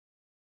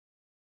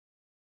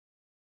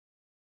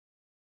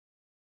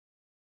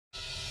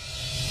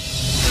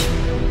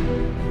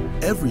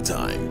Every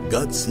time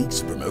God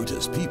seeks to promote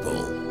His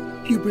people,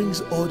 He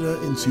brings order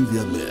into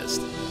their midst.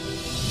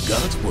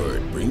 God's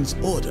Word brings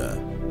order,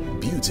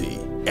 beauty,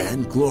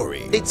 and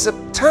glory. It's a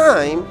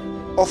time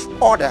of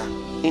order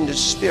in the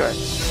Spirit,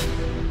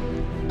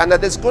 and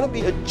that there's going to be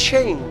a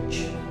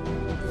change.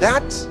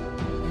 That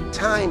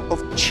time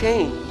of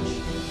change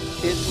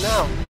is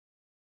now.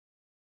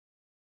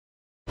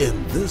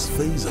 In this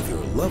phase of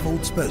your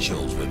Loveworld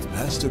specials with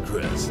Pastor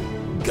Chris,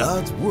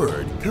 God's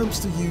Word comes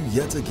to you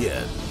yet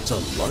again to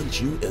launch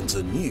you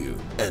into new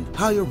and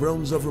higher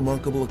realms of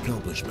remarkable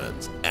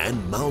accomplishments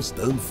and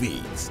milestone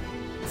feats.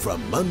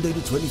 From Monday the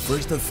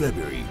 21st of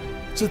February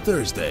to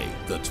Thursday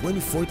the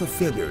 24th of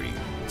February,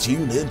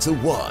 tune in to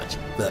watch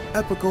the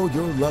epical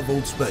Your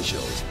Loveworld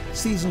specials,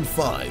 Season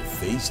 5,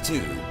 Phase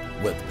 2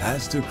 with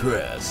Pastor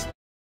Chris.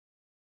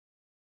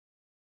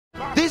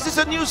 This is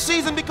a new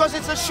season because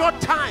it's a short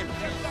time.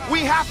 We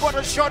have but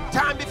a short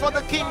time before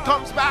the King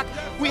comes back.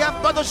 We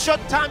have but a short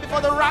time before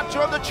the rapture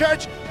of the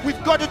church.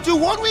 We've got to do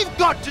what we've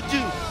got to do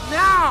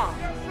now,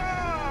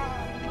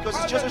 because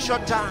it's just a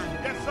short time.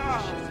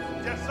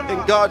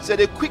 And God said,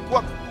 a quick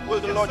work will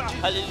the Lord do,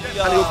 and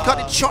He'll cut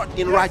it short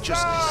in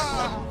righteousness.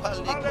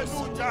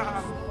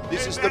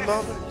 This is the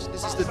moment.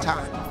 This is the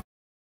time.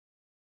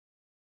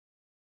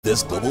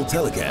 This global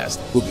telecast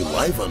will be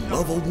live on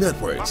Loveworld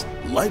Networks,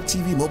 Live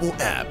TV mobile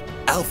app,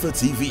 Alpha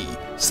TV,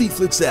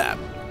 CFlix app,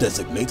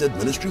 designated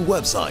ministry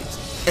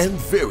websites, and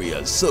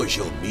various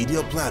social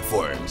media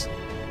platforms.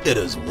 It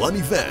is one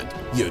event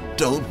you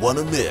don't want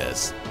to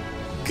miss.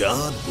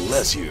 God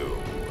bless you.